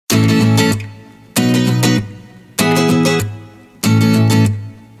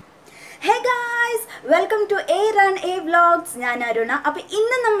Welcome to A Run A Vlogs. ഞാൻ Aruna. അപ്പോൾ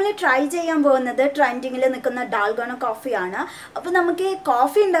ഇന്ന് നമ്മൾ ട്രൈ ചെയ്യാൻ പോകുന്നത് ട്രെൻഡിങ്ങിൽ നിൽക്കുന്ന ഡാൽഗോണ കോഫിയാണ്. അപ്പോൾ നമുക്ക്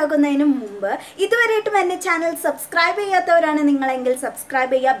കോഫി ഉണ്ടാക്കുന്നതിന് മുമ്പ് ഇതുവരെയായിട്ടും എൻ്റെ ചാനൽ സബ്സ്ക്രൈബ് ചെയ്യാത്തവരാണ് നിങ്ങളെങ്കിൽ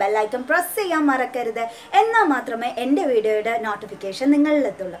സബ്സ്ക്രൈബ് ചെയ്യുക, ബെൽ ഐക്കൺ പ്രസ് ചെയ്യാൻ മറക്കരുത്. എന്നാൽ മാത്രമേ എൻ്റെ വീഡിയോയുടെ നോട്ടിഫിക്കേഷൻ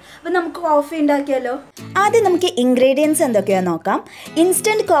നിങ്ങളിലെത്തുള്ളൂ. അപ്പോൾ നമുക്ക് കോഫി ഉണ്ടാക്കിയാലോ? ആദ്യം നമുക്ക് ഇൻഗ്രീഡിയൻസ് എന്തൊക്കെയാണെന്ന് നോക്കാം.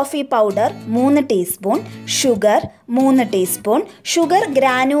 Instant coffee powder 3 teaspoon, sugar 3 teaspoon, sugar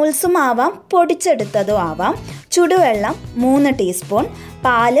ഗ്രാനൂൾസും ആവാം പൊടിച്ചെടുത്തതും ആവാം, ചുടുവെള്ളം 3 ടീസ്പൂൺ,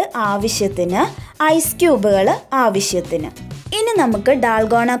 പാല് ആവശ്യത്തിന്, ഐസ് ക്യൂബുകൾ ആവശ്യത്തിന്. ഇനി നമുക്ക്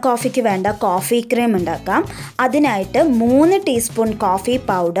ഡാൽഗോണ കോഫിക്ക് വേണ്ട കോഫി ക്രീം ഉണ്ടാക്കാം. അതിനായിട്ട് 3 teaspoon coffee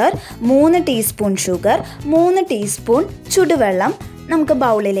powder, 3 teaspoon sugar, 3 teaspoon ചുടുവെള്ളം നമുക്ക്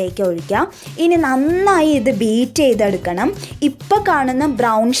ബൗളിലേക്ക് ഒഴിക്കാം. ഇനി നന്നായി ഇത് ബീറ്റ് ചെയ്തെടുക്കണം. ഇപ്പോൾ കാണുന്ന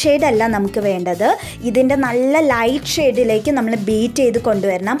ബ്രൗൺ ഷെയ്ഡല്ല നമുക്ക് വേണ്ടത്, ഇതിൻ്റെ നല്ല ലൈറ്റ് ഷെയ്ഡിലേക്ക് നമ്മൾ ബീറ്റ് ചെയ്ത്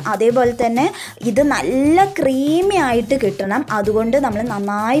കൊണ്ടുവരണം. അതേപോലെ തന്നെ ഇത് നല്ല ക്രീമി ആയിട്ട് കിട്ടണം, അതുകൊണ്ട് നമ്മൾ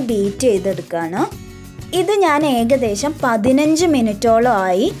നന്നായി ബീറ്റ് ചെയ്തെടുക്കുകയാണ്. ഇത് ഞാൻ ഏകദേശം 15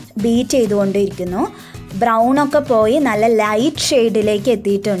 മിനിറ്റോളമായി ബീറ്റ് ചെയ്തുകൊണ്ടിരിക്കുന്നു. ബ്രൗണൊക്കെ പോയി നല്ല ലൈറ്റ് ഷെയ്ഡിലേക്ക്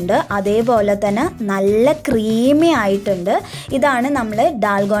എത്തിയിട്ടുണ്ട്, അതേപോലെ തന്നെ നല്ല ക്രീമി ആയിട്ടുണ്ട്. ഇതാണ് നമ്മൾ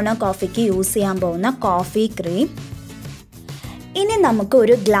ഡാൽഗോണ കോഫിക്ക് യൂസ് ചെയ്യാൻ പോകുന്ന കോഫി ക്രീം. ഇനി നമുക്ക്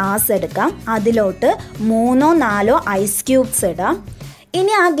ഒരു ഗ്ലാസ് എടുക്കാം, അതിലോട്ട് 3-4 ഐസ് ക്യൂബ്സ് ഇടാം.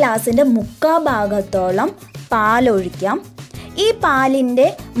 ഇനി ആ ഗ്ലാസിൻ്റെ മുക്കാൽ ഭാഗത്തോളം പാലൊഴിക്കാം. ഈ പാലിൻ്റെ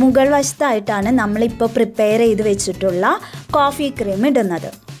മുകൾ വശത്തായിട്ടാണ് നമ്മളിപ്പോൾ പ്രിപ്പയർ ചെയ്ത് വെച്ചിട്ടുള്ള കോഫി ക്രീം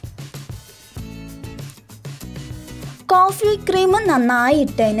ഇടുന്നത്. കോഫി ക്രീം നന്നായി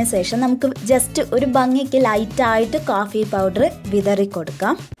ഇട്ടതിന് ശേഷം നമുക്ക് ജസ്റ്റ് ഒരു ഭംഗിക്ക് ലൈറ്റായിട്ട് കോഫി പൗഡർ വിതറി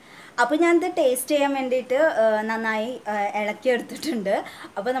കൊടുക്കാം. അപ്പോൾ ഞാനിത് ടേസ്റ്റ് ചെയ്യാൻ വേണ്ടിയിട്ട് നന്നായി ഇളക്കിയെടുത്തിട്ടുണ്ട്.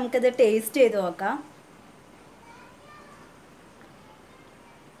 അപ്പോൾ നമുക്കിത് ടേസ്റ്റ് ചെയ്ത് നോക്കാം.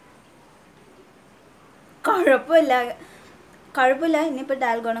 കുഴപ്പമില്ല. ഇനിയിപ്പോൾ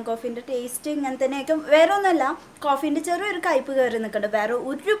ഡാൽഗോണ കോഫീൻ്റെ ടേസ്റ്റ് ഇങ്ങനെ തന്നെയായിരിക്കും. വേറെ ഒന്നുമല്ല, കോഫീൻ്റെ ചെറിയൊരു കയ്പ്പ് കയറി നിൽക്കുന്നുണ്ട്, വേറെ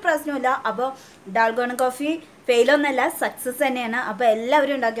ഒരു പ്രശ്നമില്ല. അപ്പോൾ ഡാൽഗോണ കോഫി ഫെയിലൊന്നുമല്ല, സക്സസ് തന്നെയാണ്. അപ്പോൾ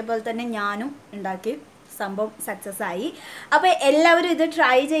എല്ലാവരും ഉണ്ടാക്കിയ പോലെ തന്നെ ഞാനും ഉണ്ടാക്കി, സംഭവം സക്സസ് ആയി. അപ്പോൾ എല്ലാവരും ഇത്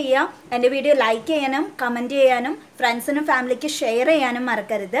ട്രൈ ചെയ്യുക. എൻ്റെ വീഡിയോ ലൈക്ക് ചെയ്യാനും കമൻറ്റ് ചെയ്യാനും ഫ്രണ്ട്സിനും ഫാമിലിക്ക് ഷെയർ ചെയ്യാനും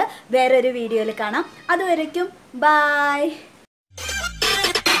മറക്കരുത്. വേറൊരു വീഡിയോയിൽ കാണാം. അതുവരയ്ക്കും ബൈ.